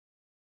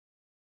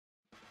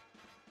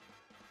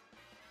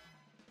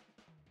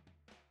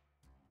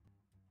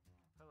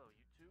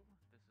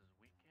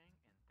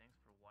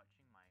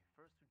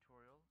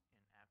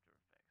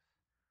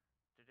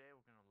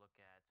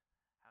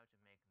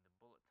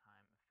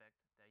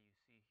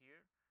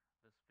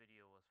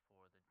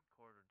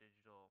record a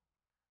digital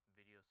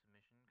video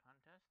submission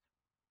contest,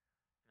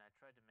 and I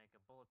tried to make a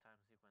bullet time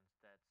sequence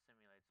that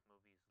simulates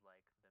movies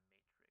like The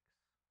Matrix.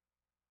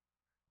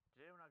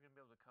 Today we're not going to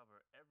be able to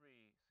cover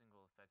every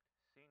single effect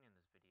seen in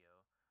this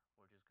video.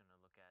 We're just going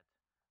to look at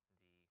the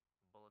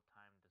bullet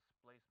time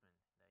displacement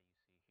that you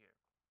see here.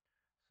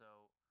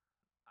 So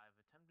I've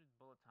attempted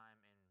bullet time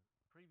in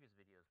previous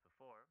videos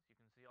before. So you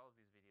can see all of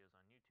these videos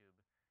on YouTube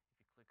if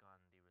you click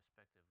on the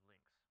respective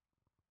links.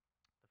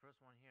 The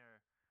first one here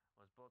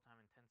was bullet time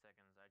in 10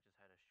 seconds. I just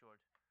had a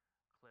short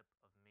clip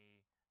of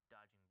me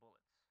dodging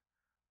bullets.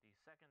 The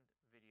second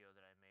video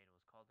that I made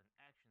was called an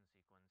action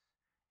sequence,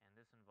 and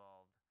this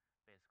involved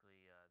basically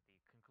the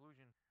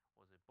conclusion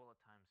was a bullet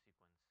time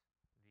sequence.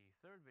 The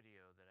third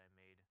video that I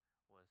made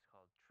was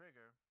called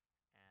Trigger,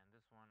 and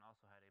this one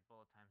also had a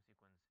bullet time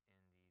sequence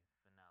in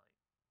the finale.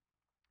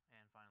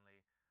 And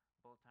finally,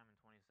 bullet time in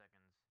 20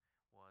 seconds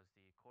was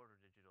the quarter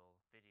digital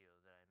video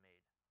that I made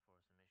for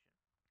submission.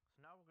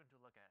 So now we're going to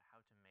look at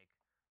how to make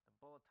the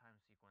bullet time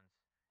sequence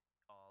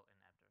all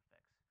in After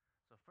Effects.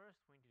 So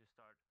first we need to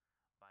start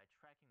by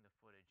tracking the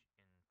footage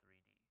in 3D.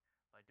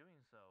 By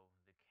doing so,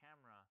 the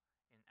camera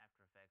in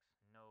After Effects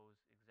knows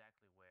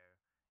exactly where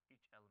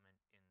each element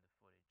in the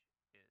footage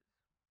is.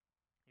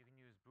 You can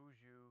use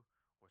Buju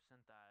or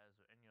Synthesize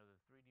or any other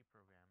 3D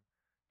program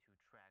to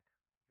track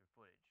your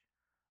footage.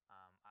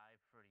 I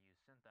prefer to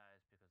use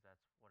Synthesize because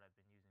that's what I've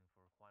been using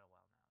for quite a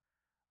while now.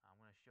 I'm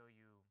going to show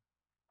you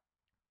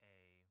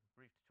a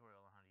brief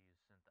tutorial on how to use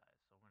Synthesize.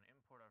 So we're going to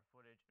import our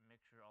footage and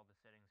make sure all the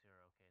settings here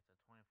are okay. It's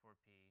at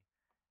 24p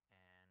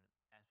and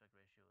aspect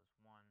ratio is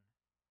 1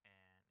 and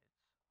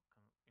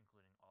it's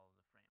including all of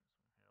the frames. We're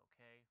going to hit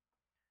OK,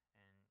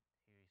 and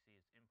here you see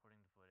it's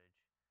importing the footage,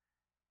 and you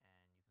can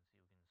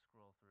see we can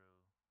scroll through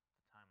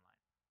the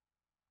timeline.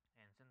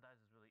 And Synthesize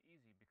is really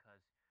easy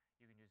because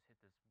you can just hit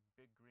this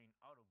big green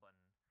auto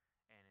button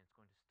and it's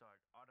going to start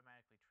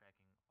automatically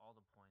tracking all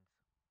the points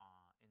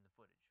in the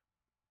footage.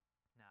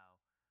 Now,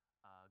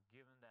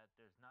 given that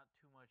there's not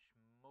too much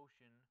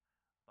motion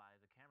by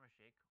the camera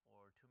shake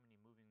or too many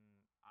moving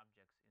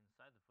objects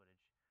inside the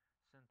footage,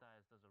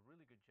 Synthesize does a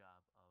really good job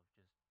of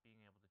just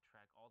being able to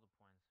track all the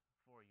points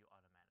for you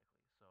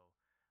automatically. So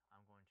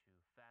I'm going to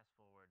fast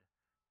forward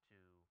to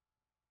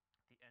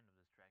the end of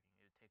this tracking.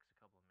 It takes a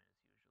couple of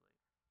minutes usually.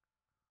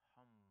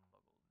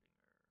 Humbuggledinger.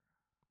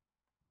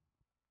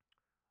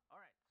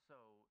 Alright,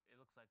 so it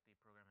looks like the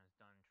program has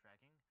done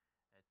tracking.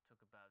 It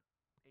took about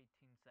 18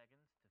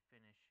 seconds to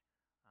finish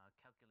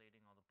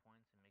calculating all the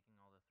points and making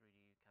all the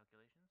 3D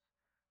calculations.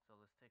 So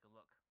let's take a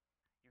look.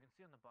 You can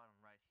see on the bottom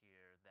right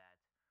here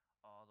that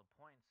all the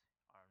points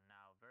are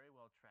now very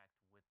well tracked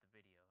with the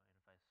video, and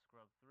if I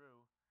scrub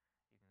through,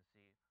 you can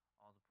see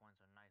all the points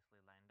are nicely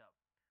lined up.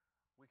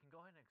 We can go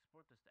ahead and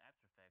export this to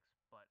After Effects,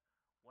 but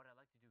what I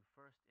like to do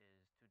first is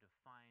to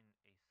define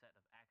a set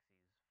of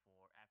axes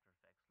for After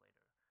Effects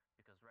later,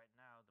 because right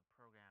now the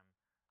program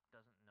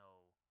doesn't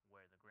know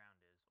where the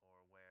ground is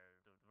or where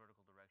the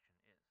vertical direction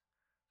is.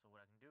 So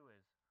what I can do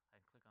is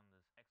I can click on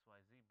this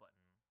XYZ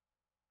button,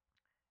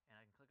 and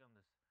I can click on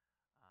this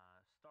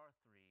star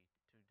 3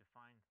 to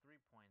define 3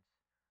 points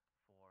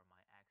for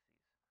my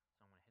axes.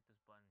 So I'm going to hit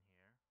this button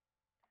here,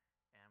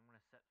 and I'm going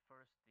to set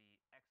first the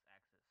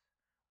x-axis,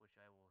 which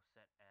I will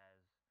set as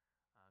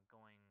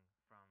going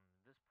from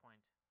this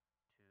point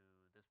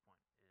to this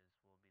point will be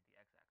the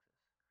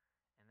x-axis.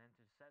 And then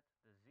to set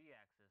the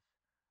z-axis,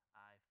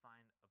 I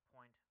find a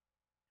point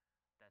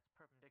that's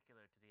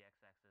perpendicular to the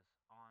x-axis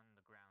on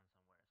the ground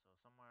somewhere. So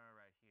somewhere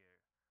right here,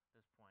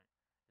 this point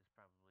is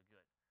probably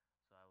good.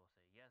 So I will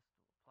say yes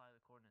to apply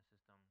the coordinate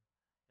system.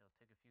 It'll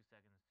take a few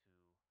seconds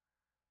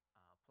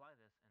to apply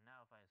this, and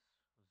now if I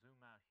zoom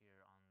out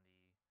here on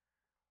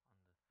the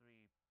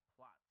 3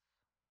 plots,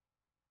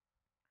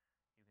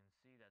 you can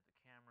see that the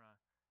camera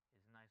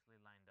is nicely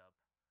lined up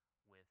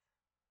with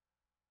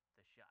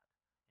the shot.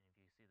 And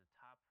if you see the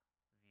top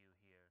view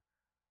here,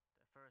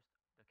 first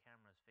the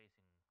camera is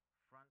facing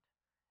front,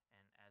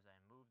 and as I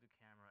move the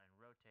camera and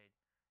rotate,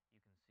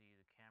 you can see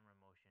the camera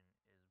motion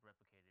is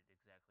replicated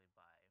exactly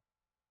by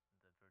the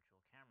virtual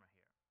camera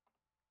here.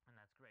 And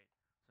that's great.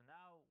 So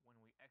now when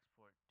we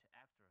export to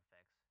After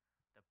Effects,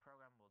 the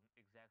program will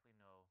exactly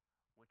know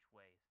which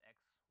way is X,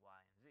 Y,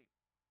 and Z.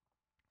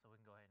 So we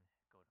can go ahead and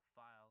go to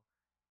File,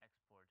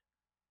 Export,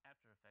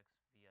 After Effects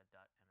via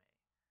 .ma.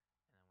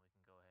 And then we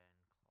can go ahead and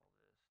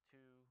call this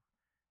 2,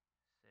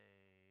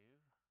 save,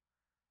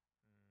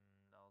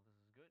 all this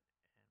is good, and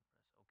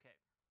press OK.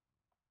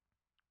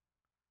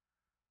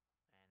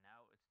 And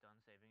now it's done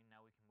saving.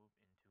 Now we can move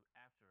into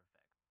After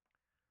Effects.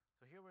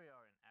 So here we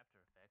are in After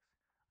Effects.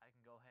 I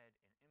can go ahead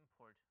and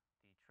import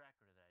the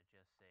tracker that I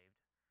just saved,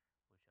 which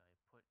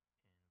I put in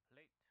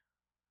Plate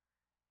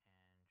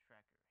and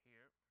Tracker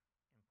here.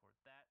 Import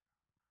that,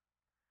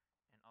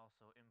 and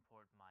also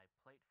import my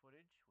plate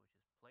footage, which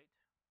is Plate.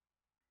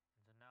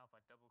 And so now if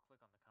I double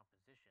click on the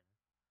composition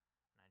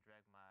and I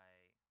drag my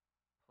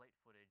plate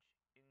footage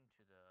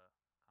into the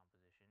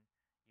composition,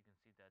 you can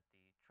see that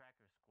the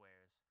tracker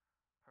squares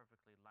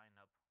perfectly line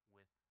up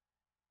with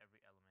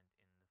every element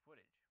in the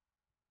footage,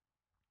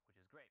 which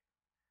is great.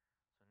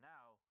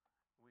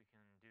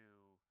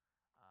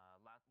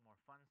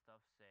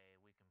 stuff. Say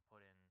we can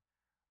put in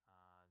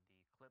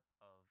the clip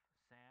of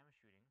Sam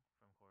shooting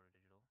from Quarter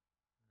Digital.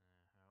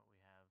 We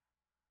have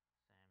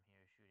Sam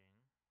here shooting.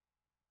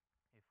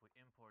 If we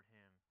import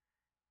him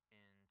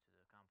into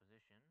the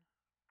composition,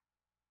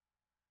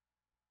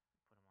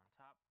 put him on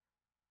top,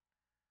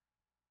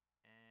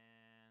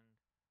 and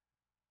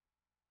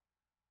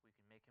we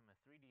can make him a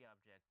 3D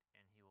object,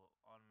 and he will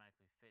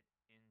automatically fit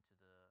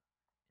into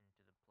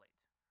the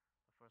plate.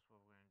 But first,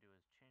 what we're going to do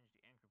is change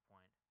the anchor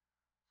point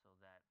so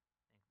that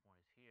the anchor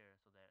point is here,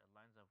 so that it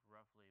lines up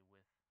roughly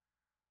with the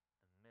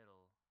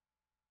middle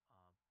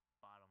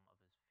bottom of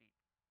his feet.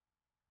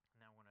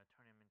 Now we're going to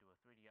turn him into a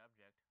 3D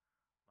object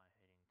by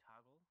hitting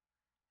toggle and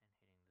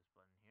hitting this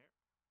button here.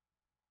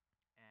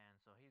 And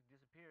so he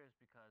disappears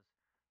because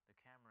the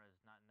camera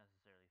is not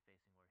necessarily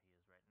facing where he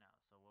is right now.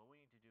 So what we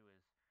need to do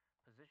is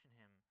position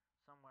him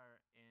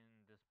somewhere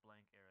in this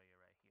blank area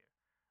right here.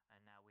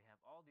 And now we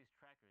have all these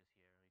trackers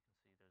here. You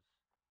can see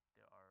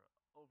there are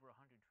over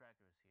 100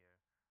 trackers here.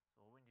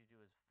 So what we need to do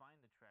is find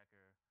the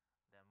tracker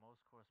that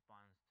most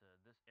corresponds to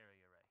this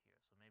area right here.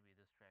 So maybe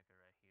this tracker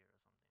right here or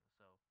something.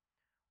 So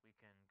we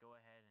can go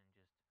ahead and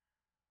just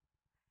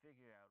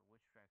figure out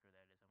which tracker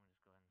that is. I'm going to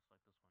just go ahead and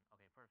select this one.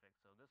 Okay, perfect.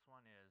 So this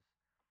one is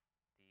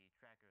the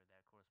tracker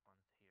that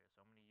corresponds to here. So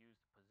I'm going to use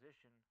the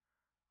position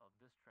of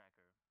this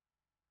tracker,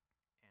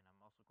 and I'm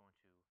also going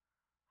to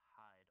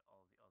hide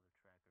all the other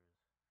trackers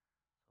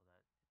so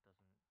that it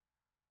doesn't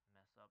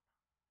mess up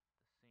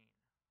the scene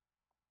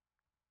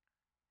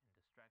and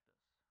distract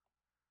us.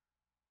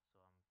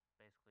 So I'm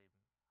basically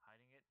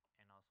hiding it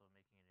and also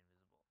making it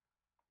invisible.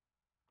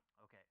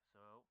 Okay,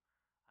 so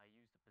I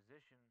use the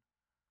position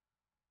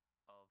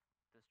of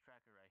this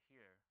tracker right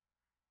here, and I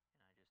just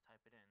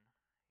type it in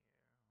here,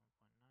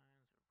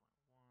 1.9,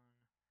 0.1,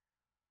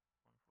 114.0.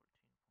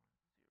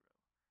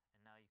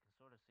 And now you can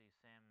sort of see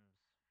Sam's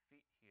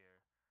feet here.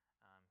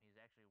 He's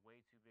actually way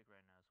too big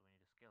right now, so we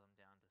need to scale him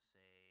down to,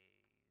 say,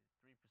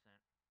 3%.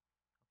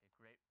 Okay,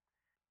 great.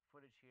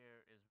 Footage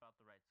here is about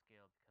the right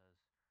scale because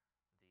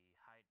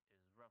the height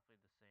is roughly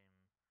the same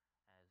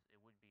as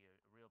it would be a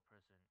real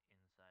person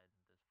inside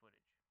this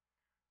footage.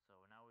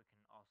 So now we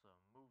can also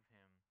move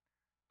him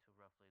to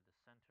roughly the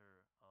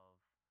center of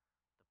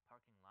the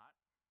parking lot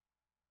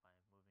by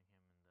moving him in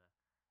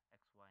the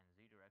X, Y, and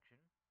Z direction.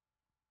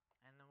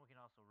 And then we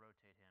can also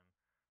rotate him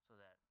so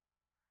that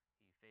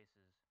he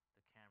faces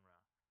the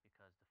camera,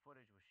 because the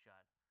footage was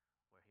shot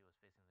where he was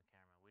facing the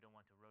camera. We don't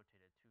want to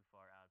rotate it too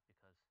far out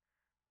because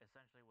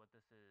essentially what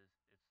this is,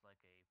 it's like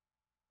a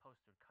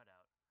poster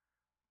cutout,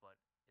 but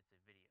it's a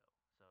video.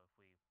 So if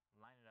we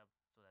line it up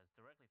so that it's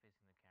directly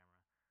facing the camera,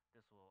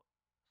 this will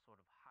sort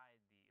of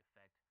hide the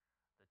effect,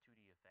 the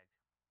 2D effect,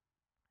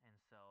 and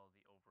sell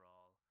the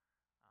overall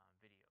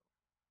video.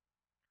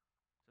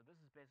 So this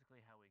is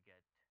basically how we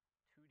get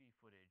 2D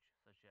footage,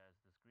 such as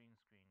this green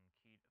screen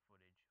keyed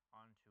footage,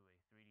 onto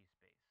a 3D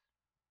space.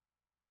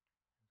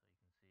 And so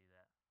you can see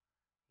that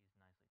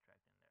he's nicely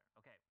tracked in there.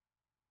 Okay,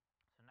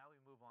 so now we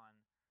move on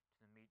to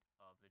the meat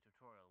of the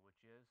tutorial,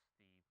 which is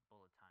the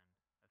bullet time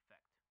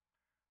effect.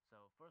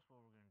 So first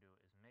what we're going to do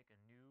is make a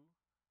new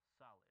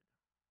solid,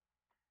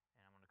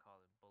 and I'm going to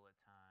call it bullet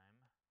time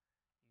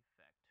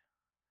effect,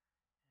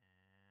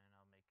 and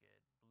I'll make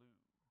it blue.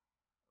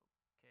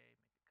 Okay,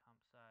 make it comp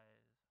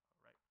size.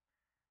 Alright,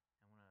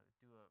 I'm going to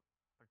do a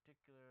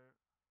particular,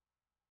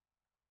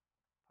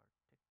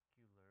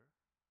 search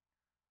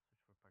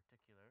for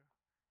particular,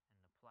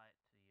 and apply it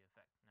to the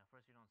effect. Now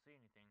first you don't see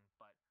anything,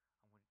 but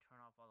I'm going to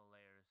turn off all the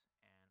layers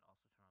and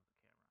also turn off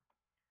the camera.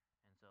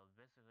 And so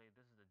basically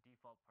this is the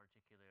default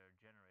particular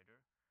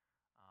generator.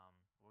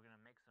 We're going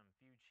to make some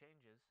few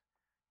changes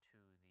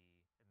to the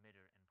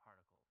emitter and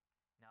particle.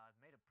 Now I've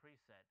made a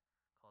preset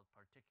called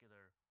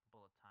particular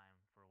bullet time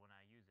for when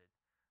I use it,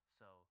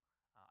 so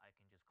I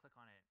can just click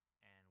on it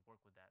and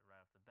work with that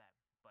right off the bat.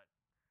 But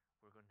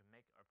we're going to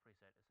make our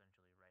preset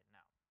essentially right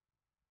now.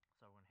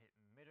 So we're going to hit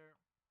emitter.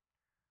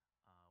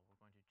 We're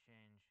going to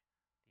change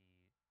the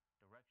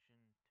direction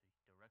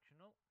to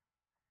directional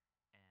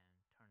and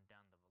turn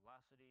down the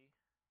velocity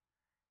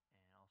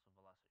and also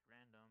velocity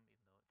random,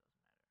 even though it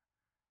doesn't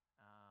matter.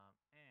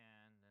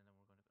 And then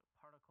we're going to go to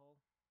particle.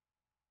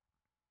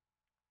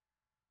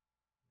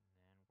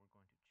 And then we're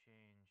going to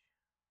change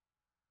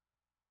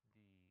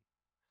the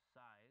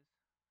size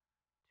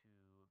to,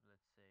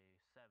 let's say,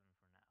 7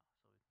 for now,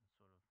 so we can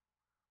sort of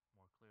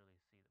more clearly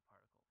see the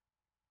particle.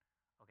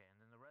 Okay,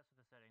 and then the rest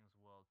of the settings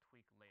we'll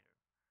tweak later.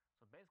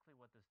 So basically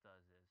what this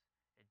does is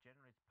it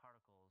generates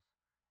particles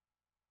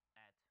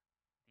at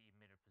the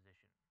emitter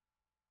position,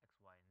 X,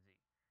 Y, and Z.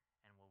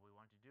 And what we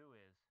want to do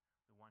is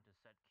we want to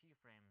set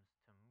keyframes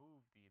to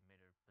move the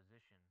emitter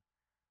position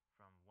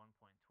from one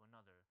point to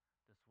another.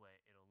 This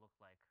way it'll look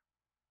like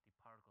the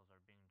particles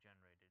are being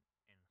generated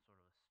in sort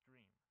of a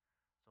stream.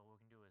 So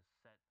what we can do is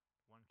set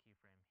one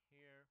keyframe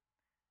here,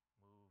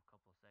 move a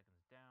couple of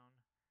seconds down,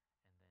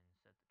 and then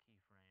set the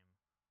keyframe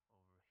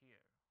over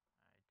here.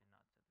 I did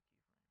not set the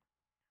keyframe.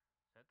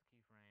 Set the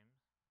keyframes,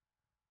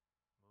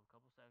 move a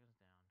couple seconds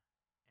down,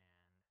 and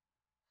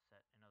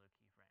set another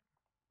keyframe.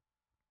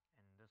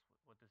 And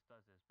what this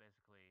does is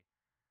basically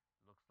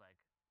looks like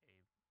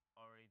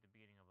already the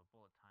beginning of a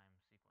bullet time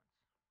sequence.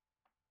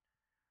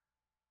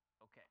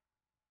 Okay,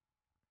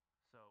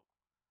 so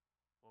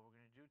what we're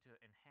going to do to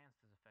enhance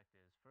this effect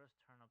is first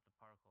turn up the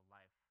particle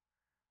life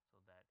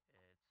so that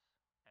it's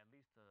at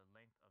least the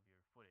length of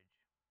your footage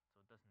so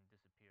it doesn't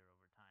disappear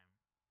over time.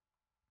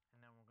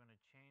 And then we're going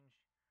to change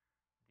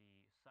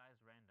the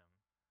size random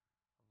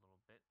a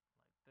little bit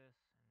like this,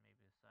 and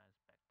maybe the size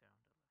back down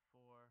to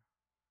 4.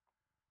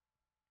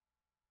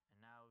 And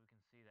now we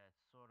can see that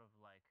sort of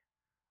like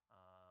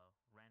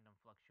random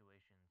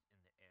fluctuations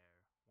in the air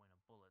when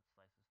a bullet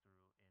slices through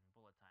in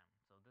bullet time.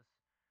 So this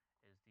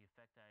is the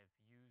effect I've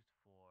used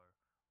for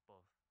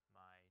both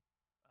my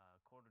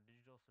quarter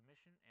digital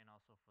submission and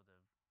also for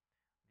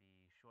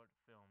the short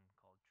film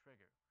called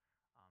Trigger.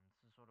 This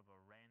is sort of a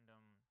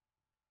random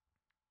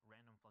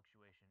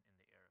fluctuation in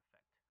the air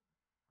effect.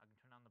 I can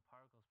turn on the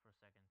particles for a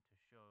second to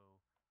show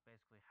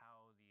basically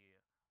how the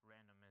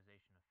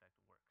randomization effect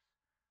works.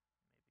 Maybe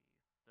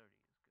 30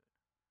 is good.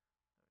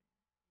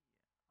 30,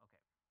 yeah,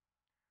 okay.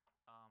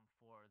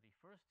 For the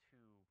first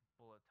two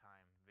bullet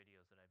time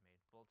videos that I've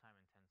made, bullet time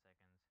in 10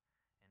 seconds,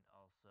 and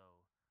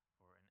also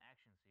for an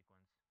action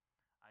sequence,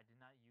 I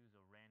did not use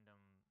a random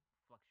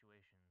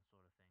fluctuation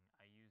sort of thing.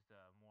 I used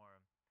a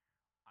more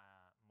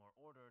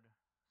ordered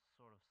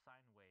sort of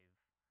sine wave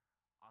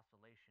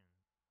oscillation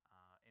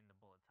in the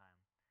bullet time,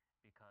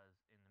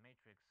 because in the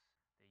Matrix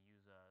they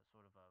use a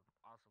sort of a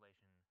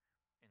oscillation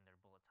in their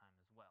bullet time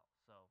as well.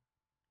 So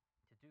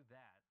to do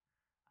that,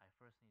 I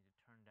first need to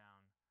turn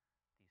down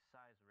the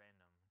size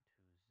random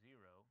to 0,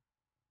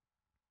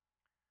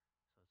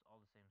 so it's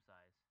all the same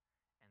size,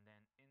 and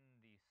then in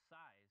the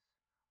size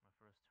I'm going to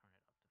first turn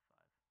it up to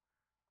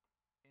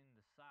 5. In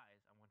the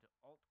size I'm going to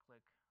alt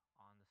click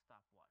on the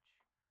stopwatch.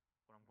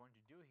 What I'm going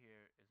to do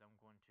here is I'm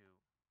going to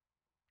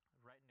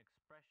write an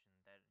expression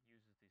that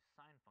uses the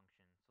sine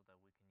function so that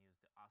we can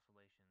use the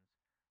oscillations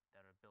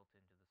that are built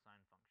into the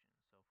sine function.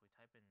 So if we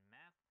type in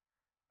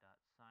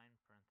math.sine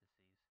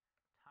parentheses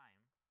time,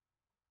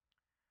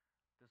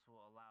 this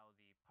will allow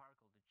the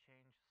particle to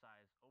change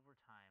size over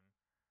time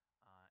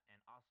and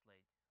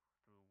oscillate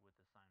through with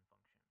the sine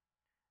function.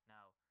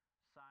 Now,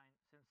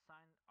 since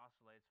sine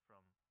oscillates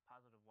from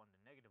 +1 to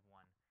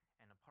 -1,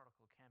 and a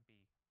particle can't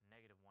be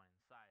 -1 in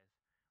size,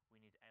 we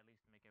need to at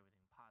least make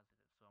everything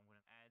positive. So I'm going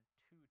to add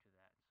 2 to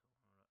that.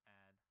 So I'm going to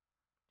add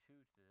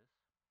 2 to this,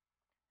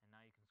 and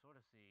now you can sort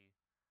of see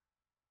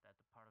that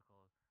the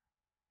particle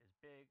is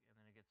big, and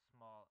then it gets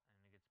small,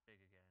 and it gets big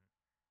again,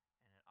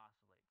 and it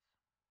oscillates.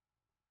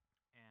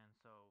 And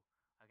so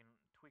I can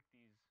tweak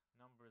these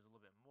numbers a little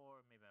bit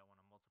more. Maybe I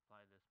want to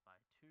multiply this by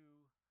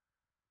 2,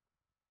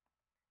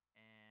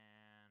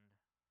 and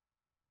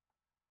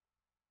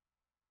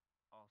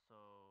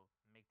also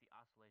make the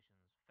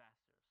oscillations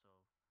faster, so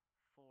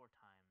 4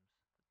 times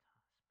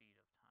the speed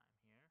of time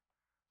here.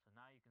 So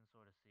now you can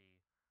sort of see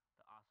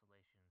the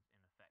oscillations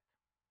in effect.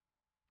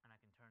 And I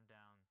can turn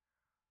down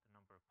the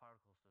number of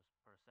particles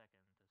per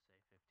second to say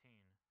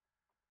 15,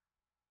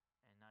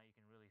 and now you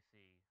can really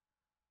see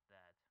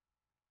that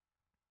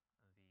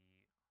the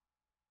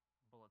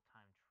bullet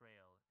time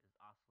trail is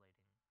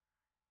oscillating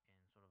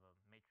in sort of a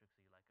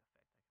matrixy like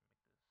effect. I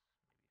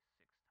can make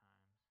this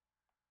maybe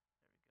 6 times.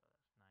 There we go,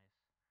 that's nice.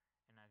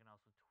 And I can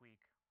also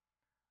tweak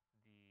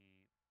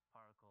the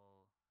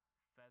particle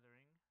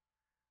feathering,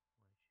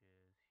 which is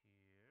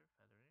here,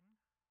 feathering,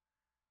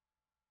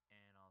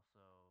 and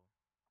also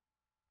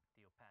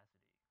the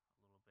opacity a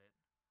little bit.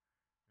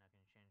 And I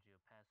can change the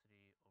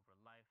opacity over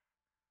life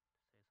to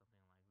say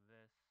something like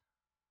this,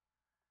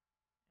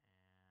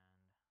 and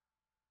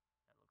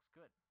that looks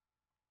good.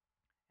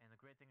 And the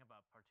great thing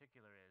about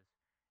Particular is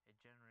it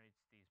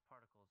generates these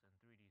particles in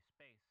 3D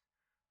space,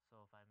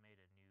 so if I made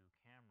a new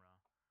camera,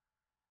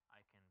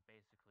 I can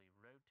basically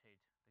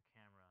rotate the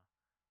camera,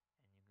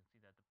 and you can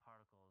see that the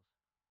particles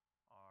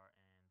are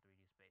in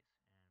 3D space,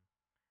 and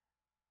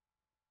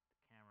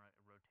the camera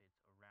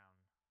rotates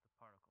around the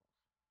particles.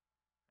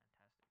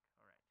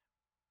 Fantastic.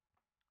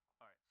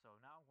 Alright, so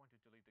now I'm going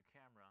to delete the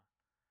camera,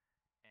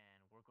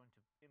 and we're going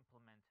to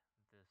implement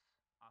this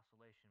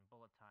oscillation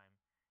bullet time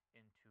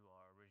into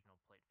our original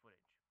plate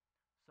footage.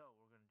 So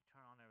we're going to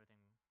turn on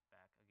everything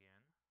back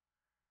again.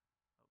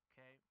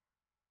 Okay.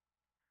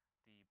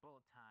 The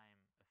bullet time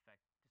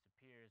effect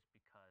disappears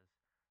because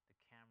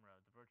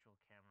the virtual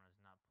camera is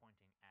not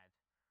pointing at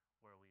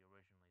where we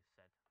originally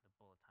set the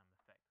bullet time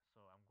effect.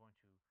 So I'm going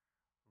to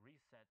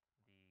reset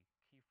the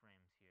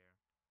keyframes here,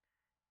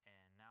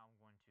 and now I'm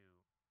going to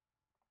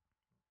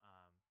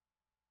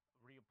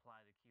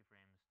reapply the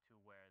keyframes to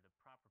where the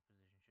proper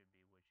position should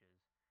be, which is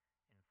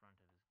in front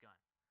of his gun.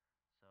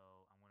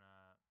 So I'm going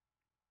to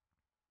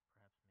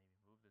perhaps maybe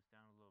move this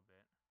down a little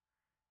bit,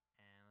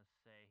 and let's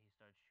say he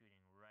starts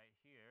shooting right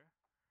here.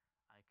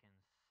 I can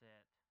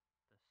set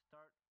the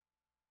start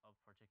of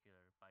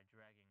Particular by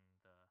dragging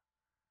the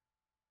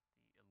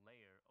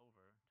layer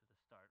over to the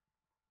start,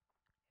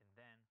 and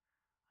then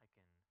I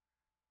can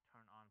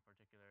turn on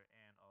Particular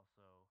and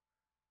also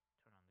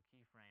turn on the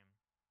keyframe.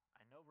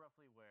 I know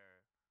roughly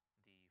where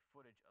the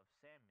footage of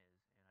Sam is,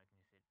 and I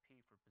can just hit P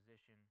for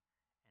position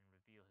and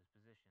reveal his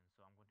position.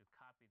 So I'm going to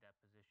copy that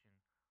position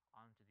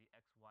onto the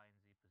X, Y,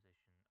 and Z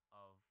position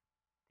of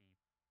the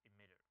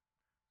emitter.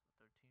 So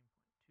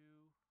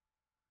 13.2,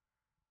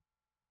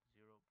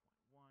 0.1,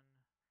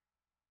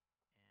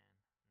 and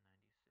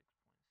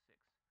 96.6.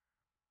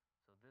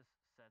 So this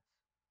sets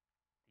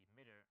the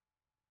emitter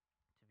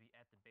to be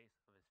at the base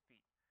of his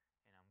feet.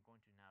 And I'm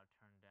going to now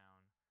turn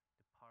down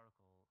the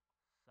particle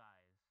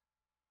size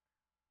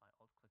by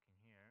alt-clicking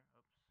here.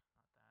 Oops, not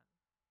that.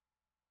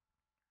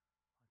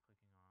 By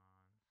clicking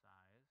on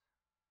size.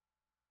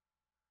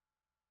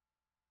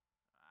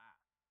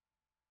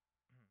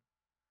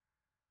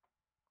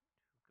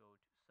 Going to go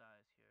to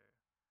size here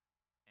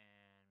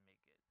and make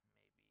it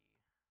maybe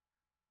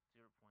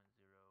 0.02.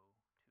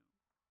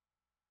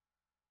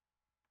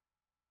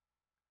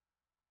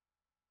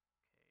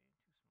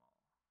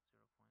 Okay,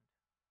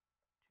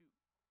 too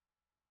small.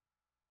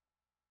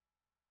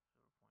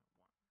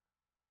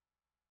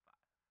 0.2.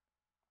 0.15.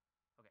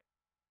 Okay,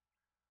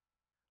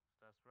 so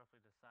that's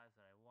roughly the size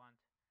that I want.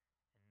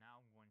 And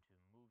now I'm going to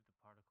move the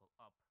particle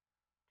up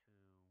to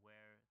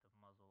where the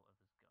muzzle of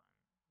his gun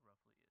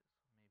roughly is.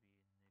 So maybe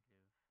negative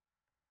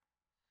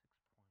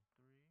 6.3,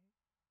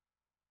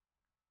 6.4.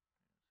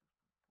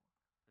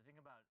 The thing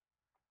about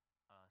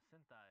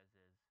SynthEyes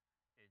is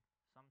it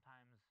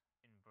sometimes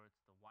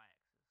inverts the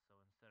y-axis. So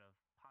instead of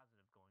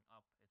positive going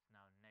up, it's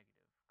now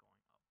negative going up.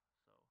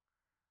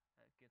 So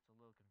that gets a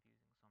little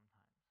confusing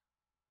sometimes.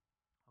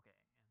 Okay,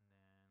 and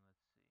then let's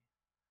see.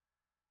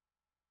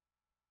 I'll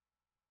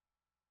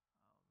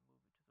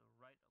move it to the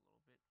right a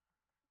little bit.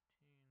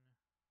 15.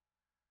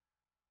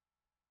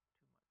 Too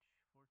much.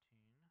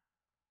 14.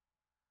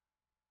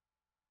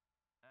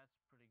 That's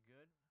pretty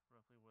good.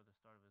 Roughly where the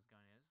start of his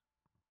gun is.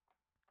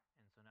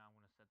 And so now I'm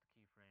going to set the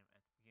keyframe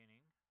at the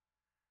beginning.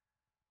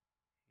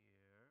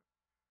 Here.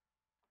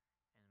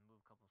 And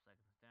move a couple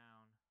seconds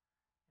down.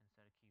 And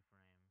set a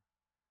keyframe.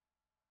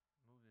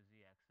 Move the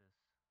z-axis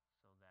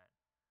so that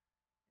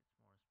it's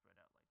more spread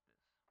out like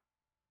this.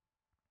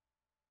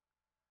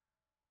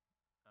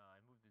 I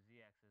move the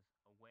z-axis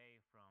away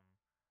from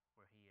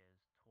where he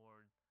is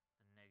toward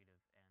the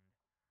negative end,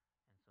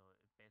 and so it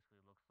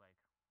basically looks like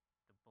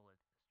the bullet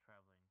is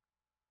traveling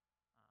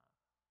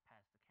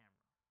past the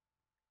camera.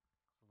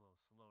 It's a little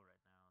slow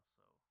right now,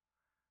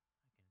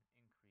 so I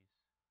can increase this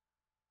to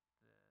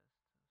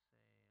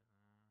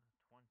say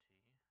 20,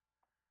 and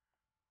let's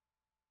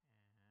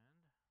increase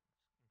this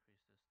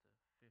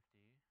to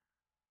 50.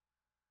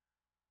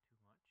 Too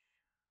much.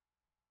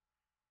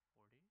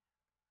 40.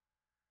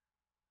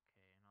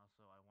 Okay, and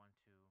also I want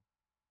to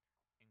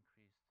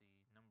increase the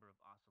number of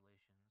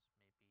oscillations,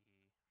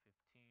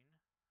 maybe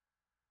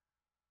 15.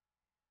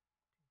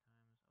 15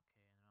 times,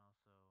 okay, and then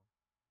also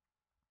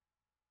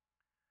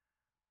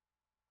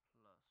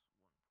plus 1.5.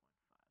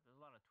 There's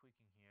a lot of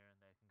tweaking here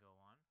that can go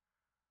on.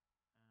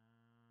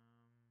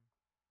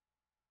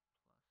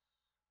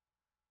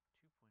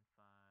 Plus 2.5 and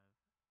multiplied by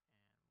 0.1.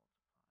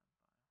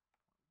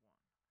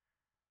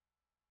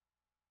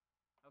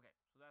 Okay,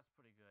 so that's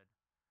pretty good.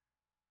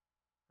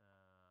 And then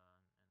I'm going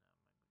to turn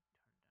down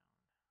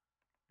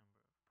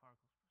number of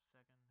particles per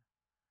second.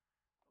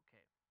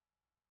 Okay.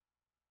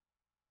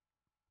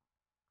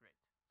 Great.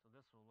 So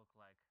this will look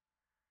like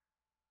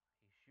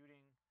he's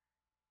shooting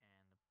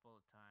and the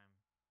bullet time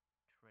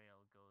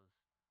trail goes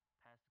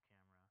past the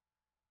camera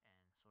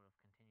and sort of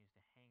continues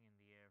to hang in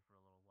the air for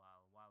a little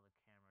while the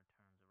camera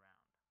turns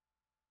around.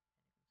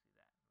 And you can see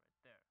that right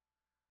there.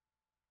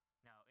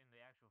 Now, in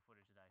the actual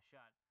footage that I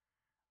shot,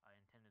 I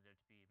intended there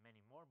to be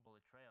many more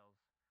bullet trails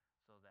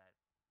so that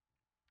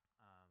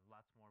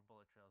lots more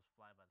bullet trails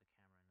fly by the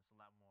camera, and it's a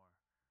lot more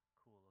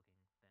cool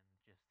looking than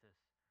just this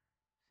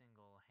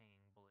single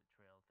hanging bullet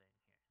trail thing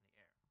here in the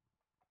air.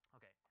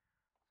 Okay,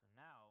 so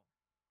now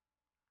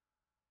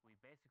we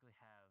basically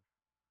have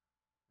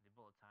the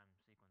bullet time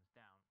sequence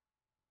down,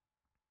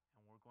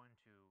 and we're going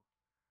to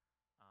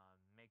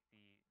make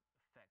the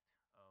effect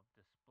of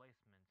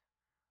displacement.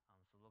 So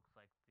it looks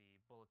like the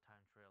bullet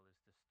time trail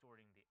is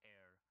distorting the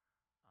air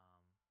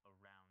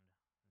around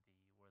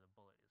where the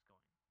bullet is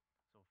going.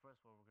 So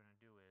first what we're going to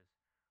do is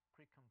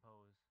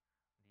pre-compose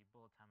the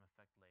bullet time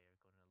effect layer.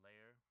 Go to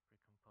layer,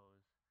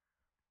 pre-compose,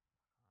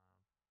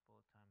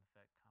 bullet time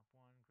effect comp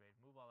 1, grade,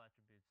 move all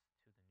attributes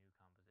to the new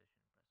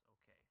composition. Press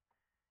OK.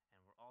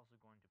 And we're also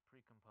going to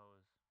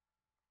pre-compose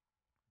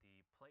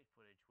the plate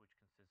footage, which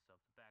consists of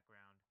the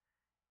background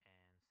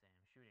and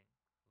Sam shooting.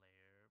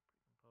 Layer,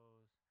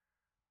 pre-compose,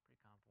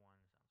 pre-comp 1,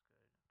 sounds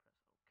good.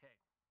 Press OK.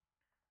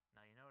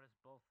 Now you notice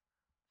both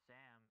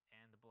Sam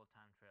and the bullet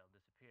time trail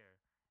disappear,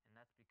 and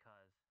that's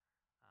because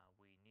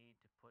we need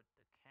to put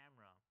the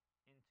camera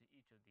into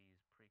each of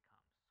these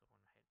pre-comps. So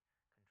we're going to hit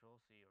Control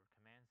C or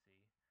Command C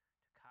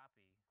to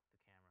copy the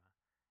camera,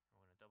 and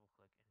we're going to double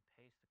click and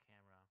paste the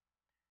camera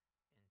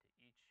into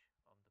each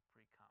of the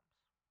pre-comps.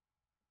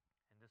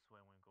 And this way,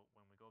 when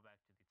we go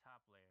back to the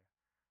top layer,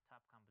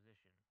 top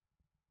composition,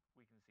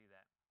 we can see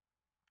that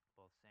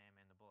both Sam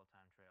and the bullet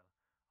time trail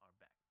are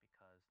back,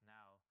 because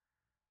now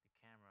the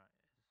camera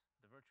is,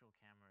 the virtual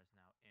camera is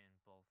now in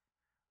both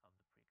of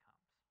the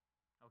pre-comps.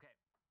 Okay,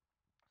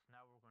 so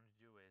now what we're going to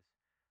do is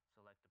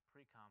select the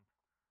pre-comp,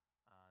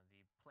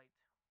 the plate,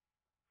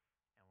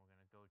 and we're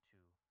going to go to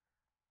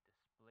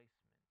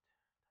displacement.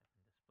 Type in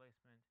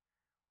displacement.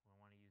 We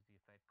want to use the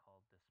effect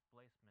called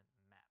displacement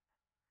map.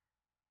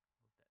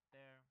 Move that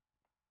there.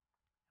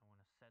 I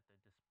want to set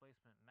the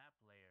displacement map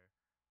layer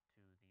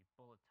to the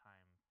bullet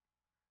time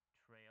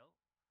trail,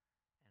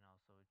 and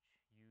also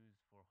use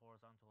for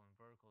horizontal and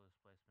vertical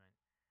displacement,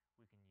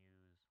 we can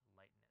use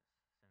lightness,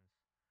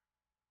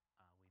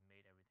 since we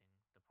made everything,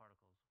 the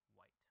particles,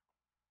 white.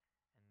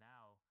 And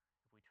now,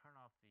 if we turn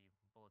off the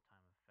bullet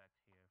time effect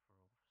here for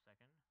a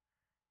second,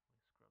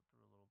 we scrub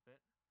through a little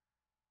bit,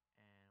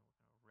 and we're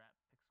going to wrap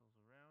pixels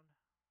around.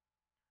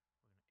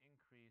 We're going to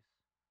increase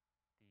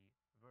the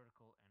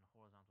vertical and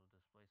horizontal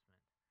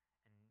displacement,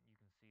 and you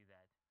can see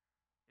that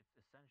it's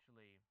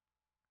essentially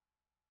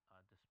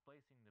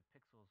displacing the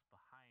pixels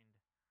behind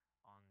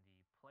on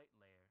the plate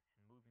layer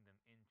and moving them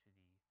into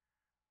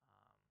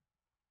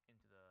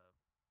the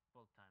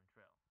bullet time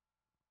trail.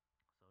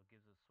 So it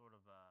gives us sort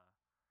of a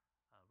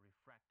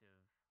refractive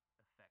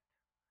effect,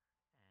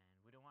 and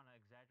we don't want to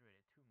exaggerate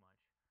it too much,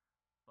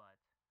 but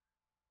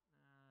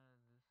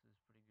this is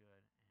pretty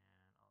good, and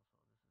also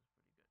this is pretty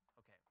good.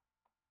 Okay,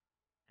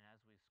 and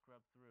as we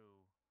scrub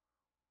through,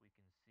 we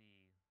can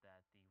see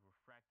that the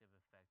refractive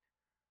effect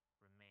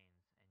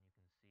remains, and you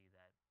can see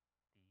that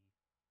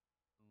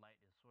the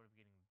light is sort of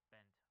getting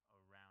bent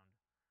around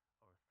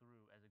or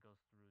through as it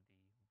goes through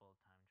the bullet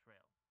time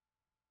trail.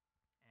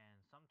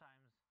 And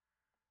sometimes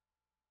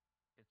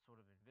it's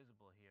sort of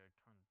invisible here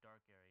toward the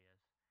dark areas,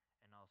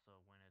 and also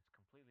when it's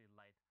completely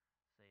light,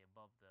 say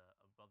above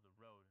the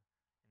road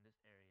in this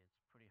area,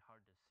 it's pretty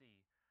hard to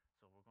see.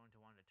 So we're going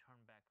to want to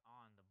turn back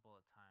on the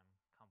bullet time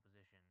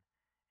composition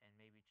and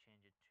maybe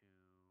change it to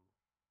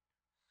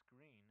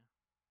screen,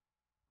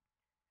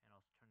 and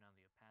also turn down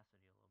the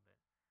opacity a little bit.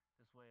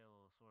 This way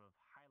it'll sort of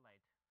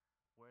highlight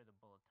where the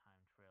bullet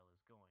time trail is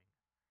going.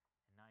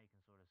 And now you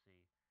can sort of see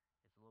it's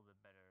a little bit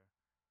better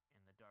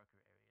in the darker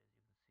areas.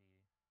 You can see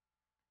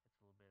it's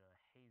a little bit of a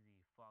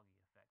hazy, foggy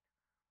effect,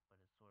 but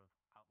it sort of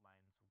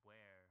outlines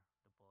where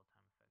the bullet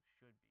time effect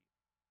should be.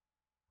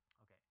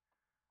 Okay,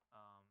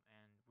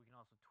 and we can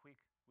also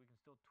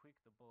still tweak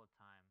the bullet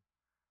time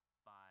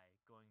by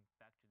going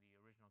back to the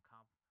original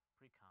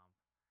pre-comp,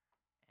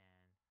 and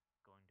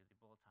going to the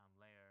bullet time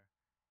layer,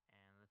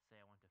 and let's say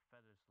I want to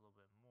feather this a little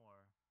bit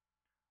more.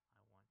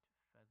 I want to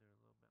feather a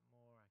little bit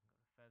more. I can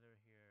go to feather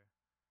here and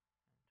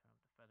turn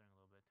up the feathering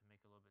a little bit to make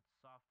it a little bit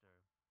softer.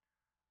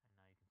 And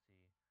now you can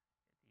see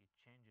the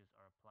changes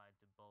are applied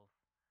to both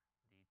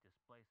the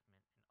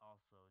displacement and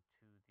also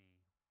to the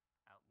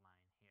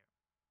outline here.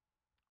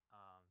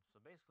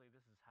 So basically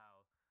this is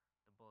how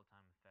the bullet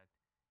time effect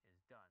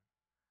is done.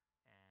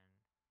 And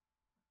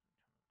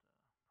turn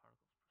up the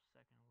particles per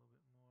second a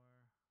little bit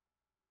more.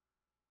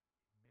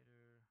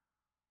 Emitter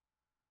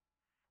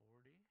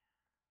 40.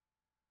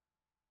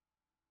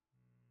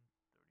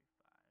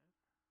 35.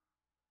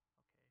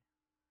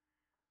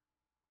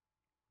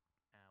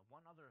 Okay.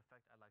 One other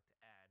effect I'd like to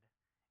add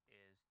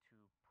is to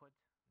put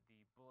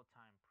the bullet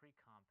time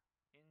pre-comp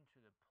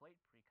into the plate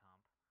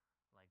pre-comp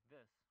like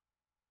this,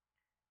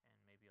 and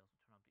maybe also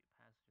turn up the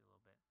opacity a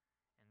little bit.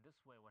 And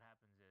this way what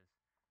happens is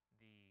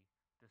the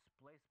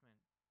displacement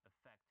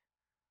effect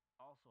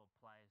also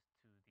applies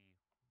to the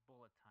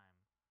bullet time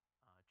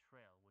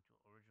trail, which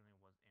originally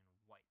was in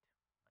white,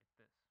 like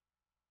this.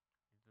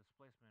 The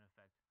displacement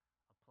effect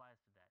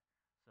applies to that.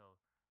 So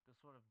this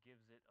sort of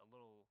gives it a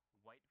little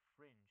white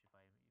fringe.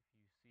 If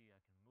you see, I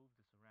can move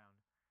this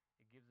around.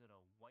 It gives it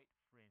a white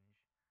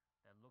fringe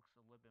that looks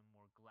a little bit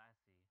more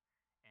glassy,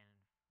 and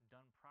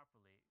done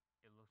properly,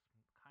 it looks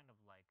kind of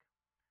like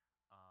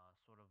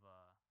sort of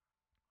a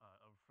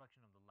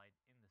reflection of the light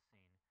in the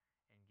scene,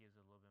 and gives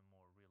it a little bit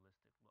more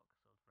realistic look.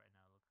 So right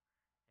now, look,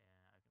 and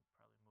I can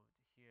probably move it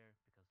to here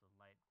because the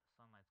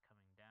sunlight's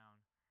coming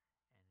down,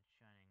 and it's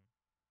shining,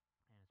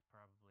 and it's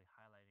probably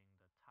highlighting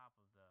the top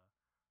of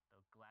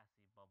the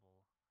glassy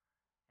bubble,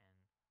 and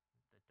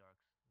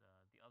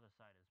the other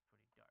side is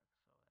pretty dark,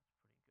 so that's pretty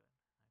good.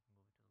 I can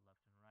move it to the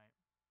left and right,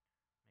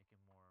 make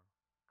it more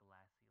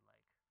glassy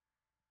like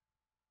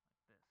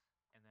this.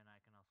 And then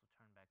I can also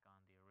turn back on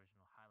the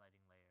original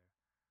highlighting layer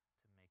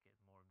to make it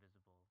more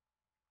visible, and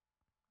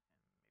maybe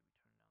turn down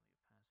the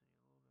opacity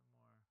a little bit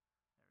more.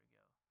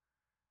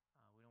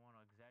 There we go. We don't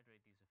want to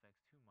exaggerate these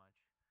effects too much,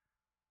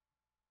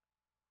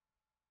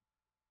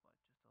 but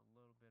just a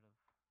little bit of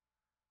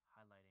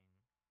highlighting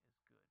is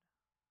good,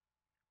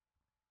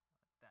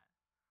 like that.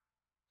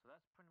 So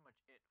that's pretty much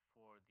it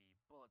for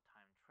the bullet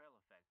time trail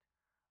effect.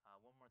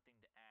 One more thing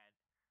to add,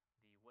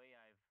 the way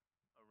I've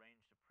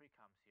arranged the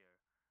pre-comps here,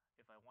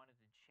 if I wanted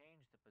to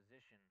change the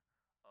position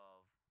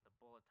of the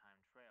bullet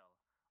time trail,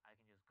 I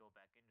can just go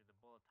back into the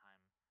bullet time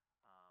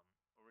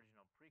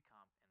original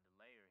pre-comp in the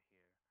layer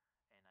here,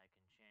 and I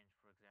can change,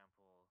 for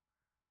example,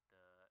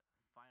 the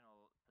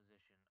final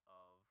position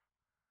of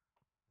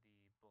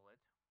the bullet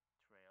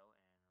trail,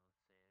 and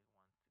let's say I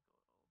want to go a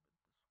little bit this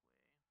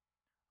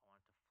way. I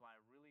want it to fly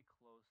really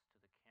close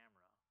to the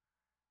camera,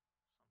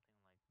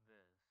 something like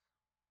this.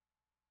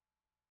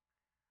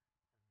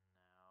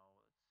 And now,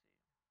 let's see.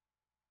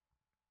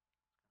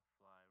 It's going to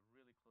fly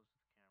really close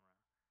to the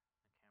camera. The camera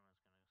is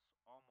going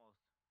to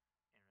almost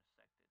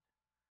intersect it.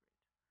 Great.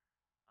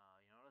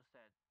 You notice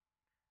that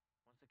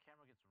once the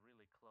camera gets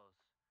really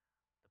close,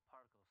 the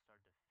particles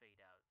start to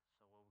fade out.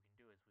 So what we can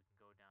do is we can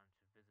go down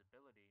to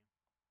visibility,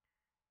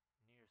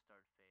 near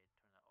start fade,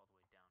 turn that all the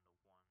way down to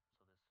 1.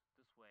 So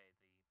this way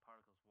the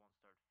particles won't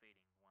start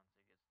fading once it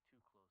gets too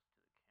close to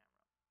the camera.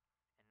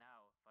 And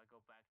now if I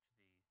go back to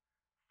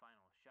the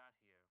final shot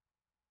here,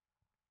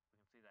 we can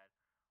see that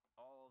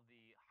all of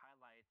the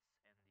highlights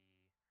and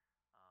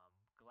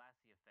the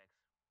glassy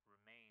effects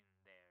remain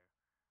there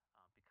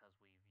because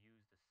we've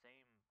used the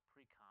same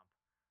pre-comp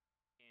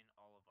in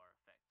all of our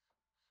effects.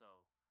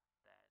 So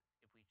that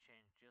if we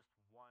change just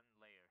one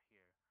layer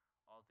here,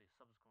 all the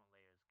subsequent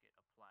layers get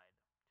applied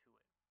to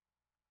it.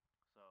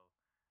 So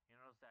you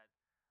notice that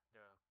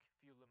there are a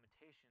few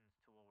limitations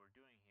to what we're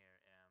doing here.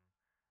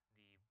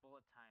 The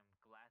bullet time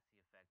glassy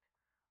effect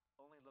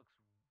only looks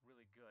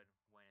really good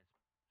when it's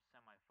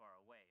semi far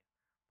away,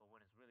 but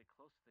when it's really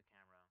close to the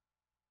camera,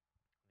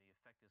 the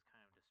effect is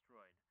kind of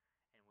destroyed,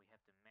 and we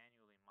have to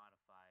manually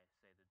modify,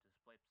 say, the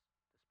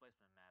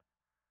displacement map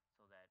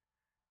so that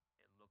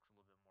it looks a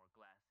little bit more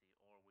glassy,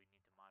 or we need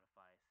to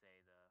modify,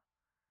 say, the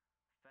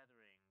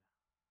feathering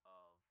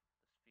of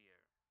the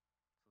sphere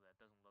so that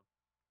it doesn't look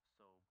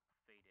so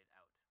faded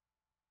out, such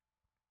as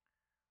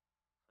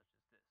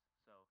this.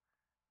 So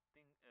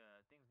things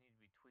need to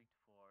be tweaked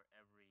for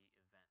every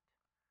event.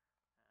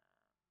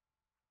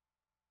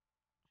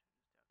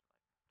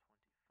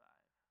 Change this down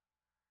to like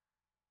 25.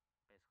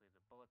 Basically,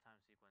 the bullet time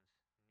sequence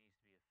needs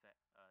to be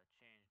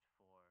changed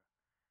for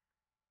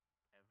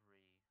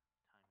every time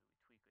that we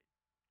tweak it.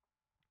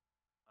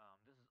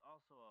 This is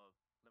also a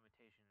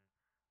limitation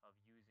of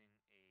using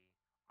a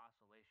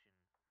oscillation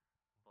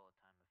bullet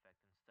time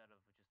effect instead of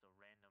just a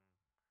random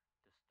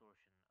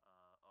distortion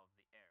of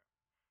the air,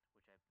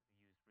 which I've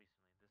used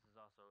recently. This is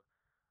also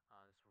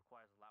this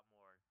requires a lot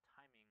more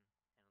timing and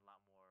a lot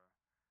more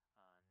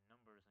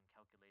numbers and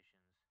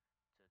calculations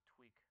to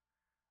tweak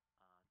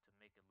to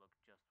make it look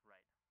just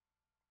right. You can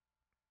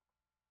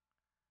see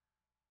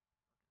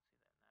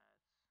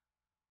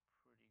that, and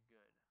that's pretty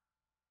good.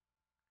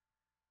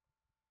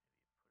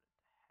 Maybe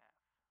put it to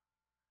half.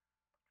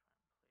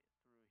 Try and play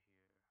it through here.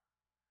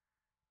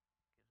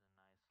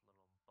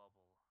 Gives a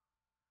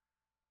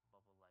nice little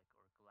bubble-like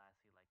or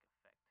glassy-like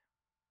effect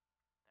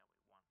that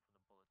we want for the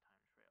bullet time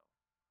trail.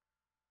 It's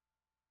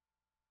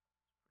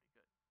pretty good.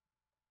 Maybe turn this back on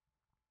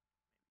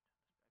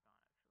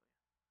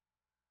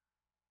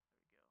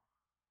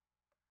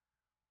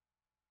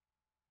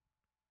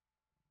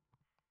actually. There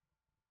we go.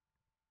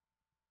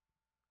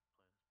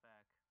 Play this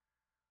back.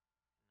 You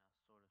now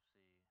sort of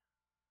see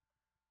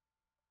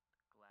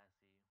the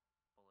glassy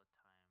bullet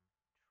time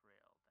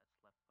trail that's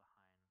left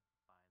behind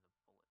by the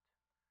bullet.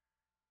 It's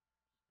nice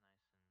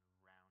and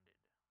rounded.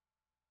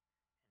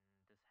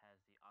 And this has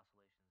the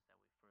oscillations that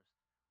we first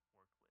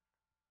worked with.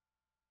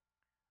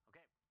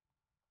 Okay,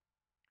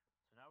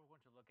 so now we're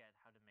going to look at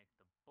how to make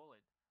the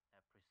bullet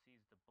that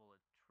precedes the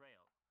bullet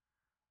trail.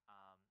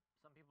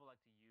 Some people like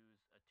to use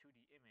a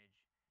 2D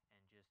image and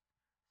just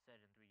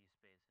set it in 3D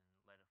space and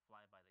let it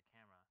fly by the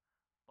camera.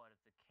 But if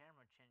the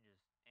camera changes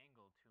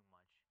angle too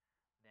much,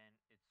 then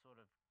it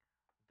sort of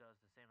does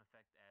the same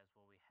effect as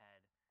what we had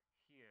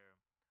here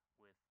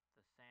with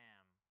the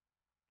Sam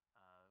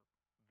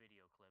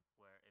video clip,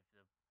 where if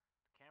the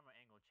camera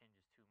angle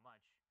changes too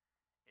much,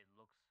 it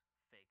looks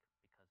fake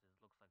because it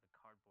looks like a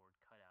cardboard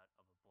cutout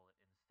of a bullet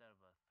instead of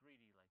a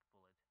 3D like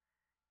bullet in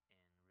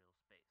real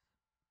space.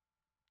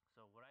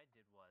 So what I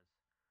did was,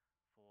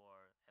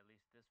 for at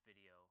least this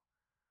video,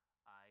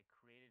 I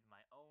created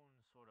my own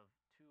sort of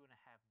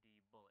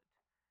 2.5D bullet.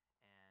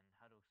 And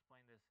how to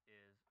explain this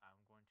is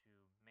I'm going to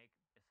make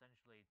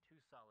essentially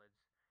two solids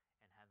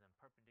and have them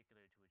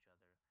perpendicular to each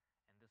other,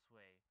 and this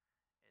way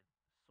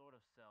it sort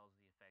of sells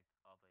the effect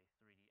of a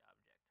 3D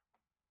object.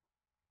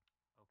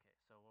 Okay,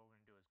 so what we're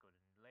going to do is go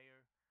to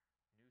Layer,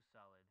 New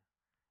Solid.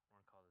 We're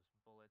going to call this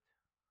Bullet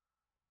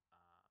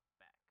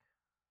Back.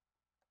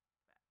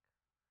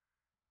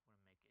 We're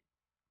going to make it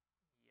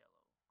yellow, so it's like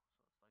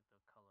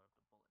the color of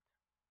the bullet.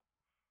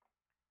 And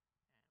press OK.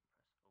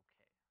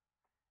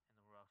 And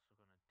then we're also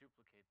going to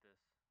duplicate this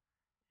and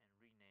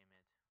rename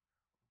it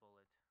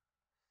Bullet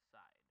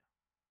Side.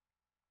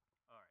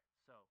 Alright,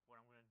 so what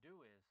I'm going to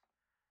do is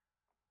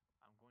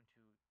I'm going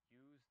to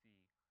use the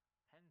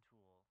pen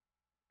tool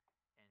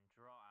and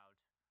draw out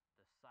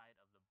the side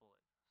of the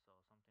bullet. So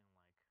something like this.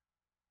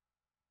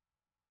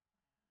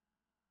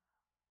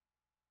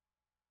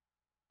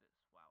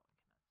 Wow, I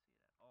cannot see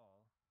it at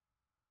all.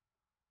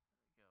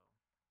 There we go.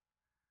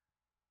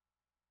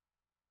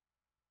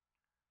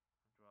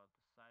 I'll draw out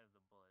the side of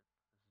the bullet.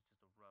 This is just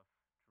a rough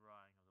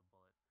drawing of the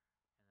bullet, and then I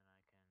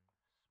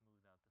can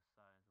smooth out the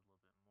sides a little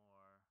bit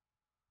more.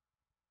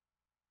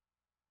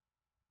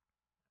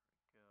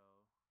 There we go.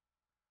 Oops.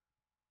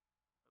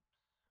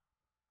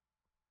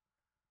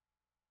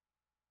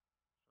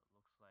 So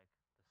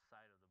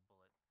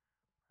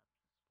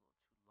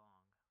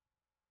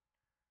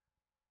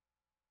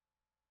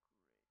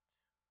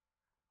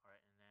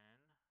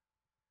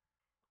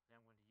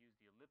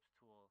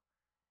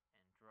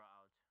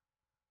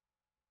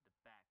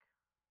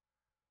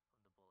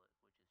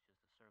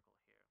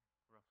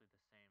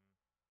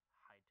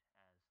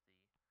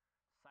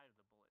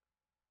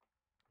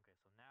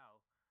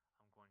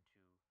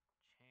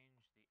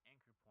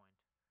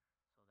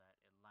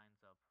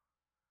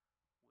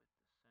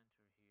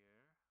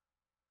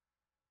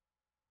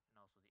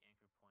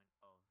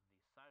of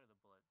the side of the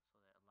bullet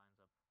so that it lines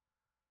up here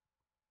like this.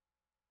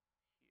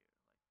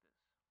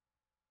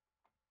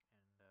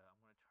 And I'm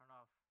going to turn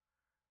off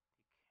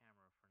the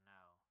camera for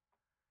now,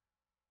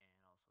 and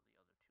also the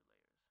other two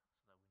layers,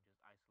 so that we can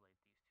just isolate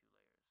these two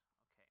layers.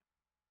 Okay.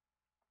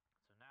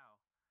 So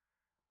now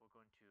we're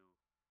going to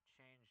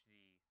change the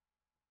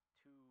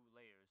two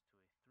layers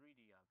to a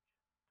 3D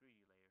object, 3D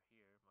layer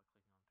here by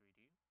clicking on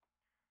 3D,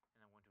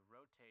 and I'm going to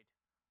rotate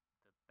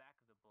the back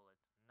of the bullet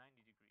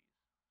 90 degrees.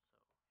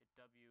 So hit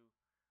W,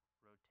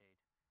 rotate,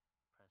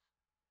 press and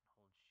hold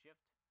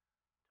Shift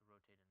to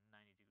rotate it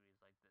 90 degrees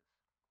like this.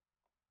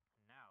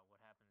 And now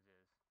what happens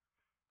is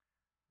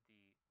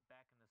the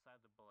back and the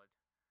side of the bullet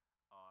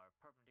are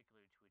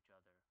perpendicular to each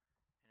other,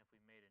 and if we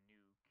made a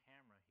new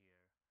camera here,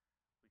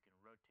 we can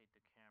rotate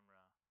the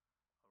camera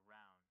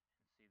around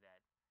and see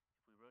that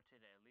if we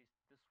rotate it at least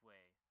this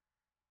way,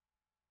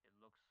 it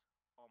looks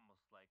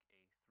almost like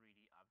a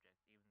 3D object,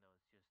 even though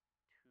it's just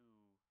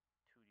two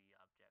 2D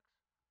objects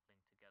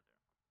linked together.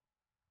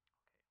 Okay, I'm going to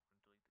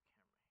delete the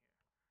camera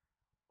here.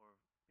 Or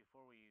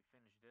before we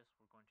finish this,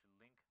 we're going to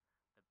link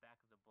the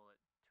back of the bullet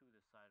to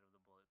the side of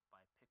the bullet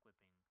by pick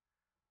whipping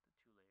the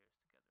two layers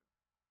together.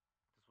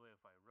 This way,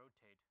 if I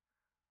rotate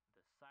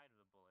the side of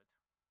the bullet,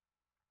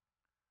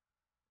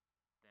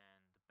 then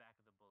the back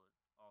of the bullet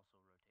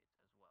also rotates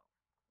as well.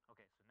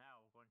 Okay, so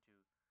now we're going to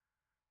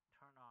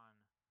turn on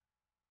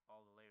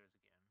all the layers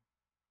again,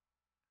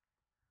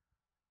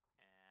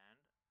 and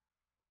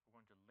we're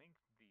going to link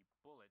the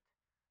bullet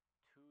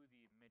to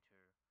the emitter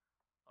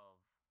of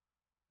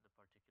the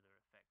particular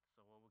effect.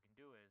 So what we can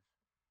do is,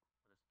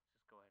 let's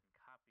just go ahead and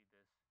copy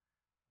this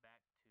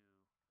back to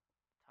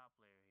the top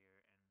layer here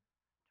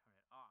and turn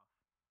it off,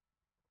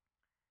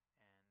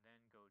 and then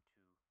go to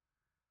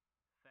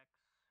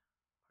Effects,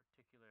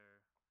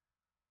 Particular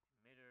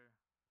Emitter,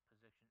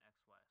 Position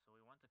XY. So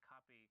we want to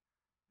copy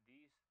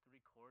these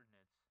three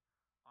coordinates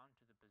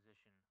onto the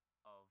position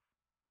of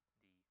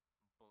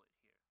the bullet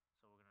here.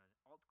 So we're going to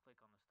alt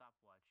click on the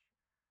stopwatch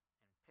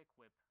and pick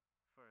whip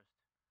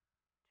first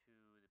to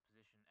the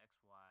position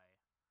XY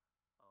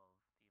of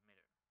the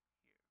emitter here.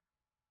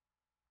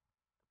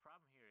 The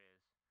problem here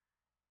is,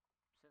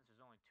 since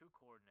there's only two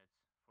coordinates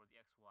for the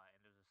XY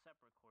and there's a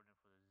separate coordinate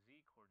for the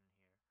Z coordinate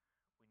here,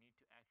 we need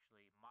to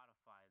actually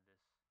modify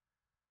this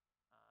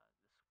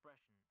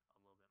expression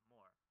a little bit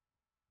more.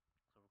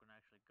 So we're going to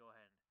actually go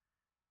ahead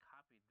and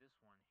copy this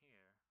one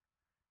here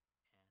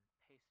and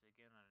paste it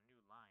again on a new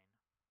line,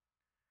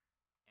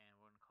 and we're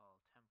going to call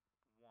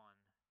temp1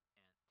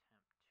 and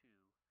temp2,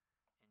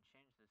 and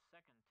change the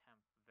second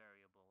temp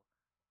variable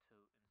to,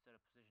 instead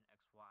of position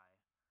XY,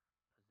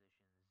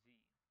 position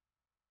Z.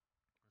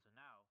 And so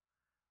now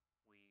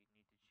we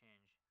need to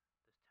change this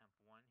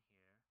temp1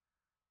 here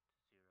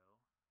to 0,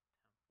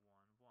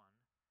 temp1 1,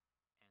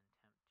 and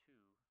temp2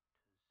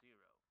 to 0.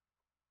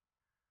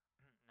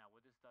 Now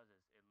what this does is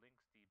it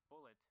links the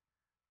bullet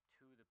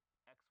to the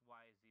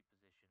XYZ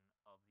position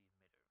of the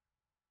emitter.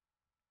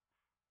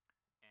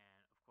 And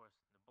of course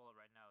the bullet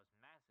right now is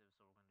massive,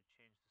 so we're going to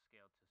change the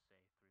scale to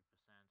say 3%,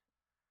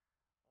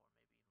 or maybe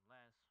even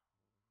less,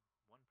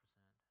 1%, 0.03,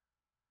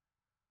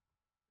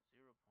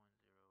 0.07.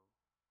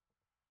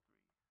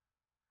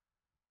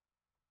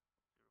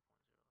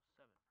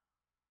 That's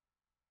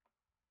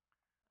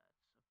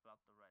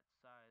about the right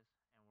size,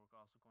 and we're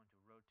also going to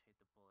rotate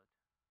the bullet.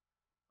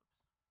 Oops.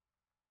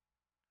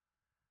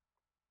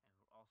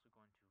 And we're also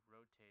going to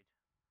rotate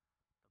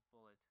the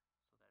bullet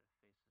so that it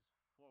faces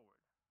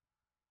forward,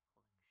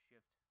 holding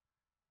Shift and just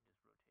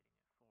rotating it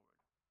forward.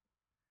 Maybe we can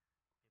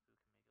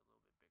make it a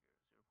little bit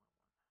bigger,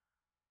 0.1.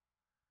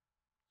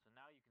 So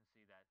now you can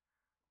see that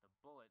the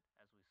bullet,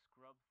 as we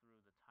scrub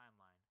through the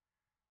timeline,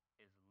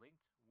 is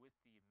linked with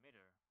the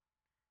emitter,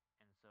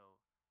 and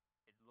so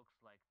it looks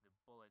like the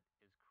bullet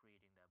is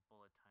creating that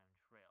bullet time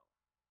trail,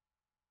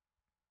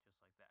 just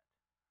like that.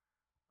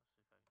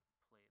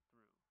 Let's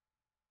see if I can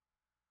play it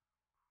through.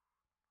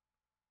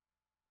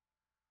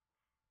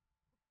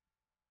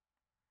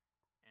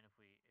 And if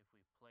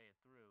we play it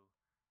through,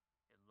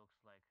 it looks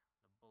like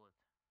the bullet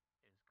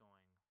is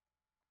going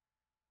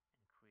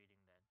and creating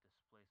that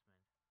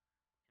displacement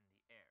in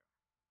the air,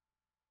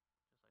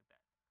 just like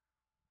that.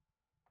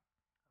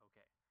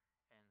 Okay,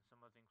 and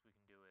some other things we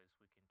can do is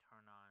we can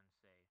turn on,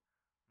 say,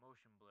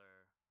 motion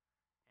blur,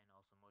 and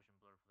also motion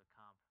blur for the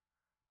comp,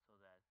 so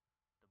that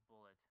the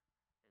bullet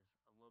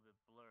is a little bit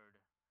blurred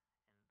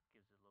and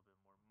gives it a little bit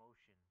more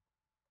motion,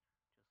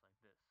 just like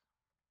this.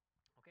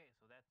 Okay,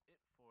 so that's it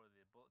for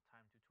the bullet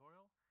time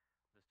tutorial.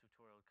 This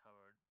tutorial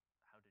covered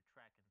how to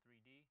track in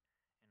 3D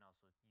and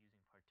also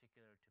using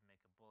particular to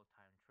make a bullet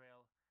time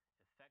trail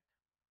effect,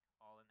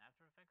 all in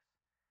After Effects,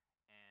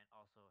 and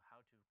also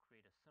how to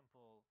create a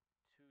simple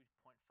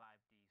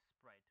 2.5D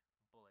sprite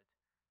bullet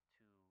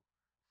to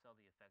sell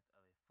the effect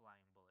of a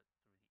flying bullet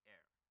through the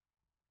air.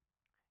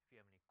 If you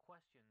have any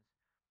questions,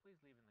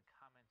 please leave in the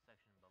comment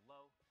section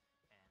below,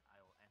 and I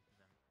will answer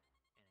them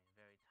in a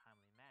very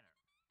timely manner.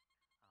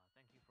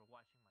 Thank you for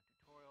watching my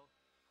tutorial.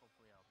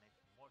 Hopefully I'll make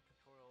some more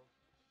tutorials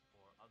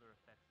for other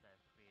effects that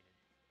I've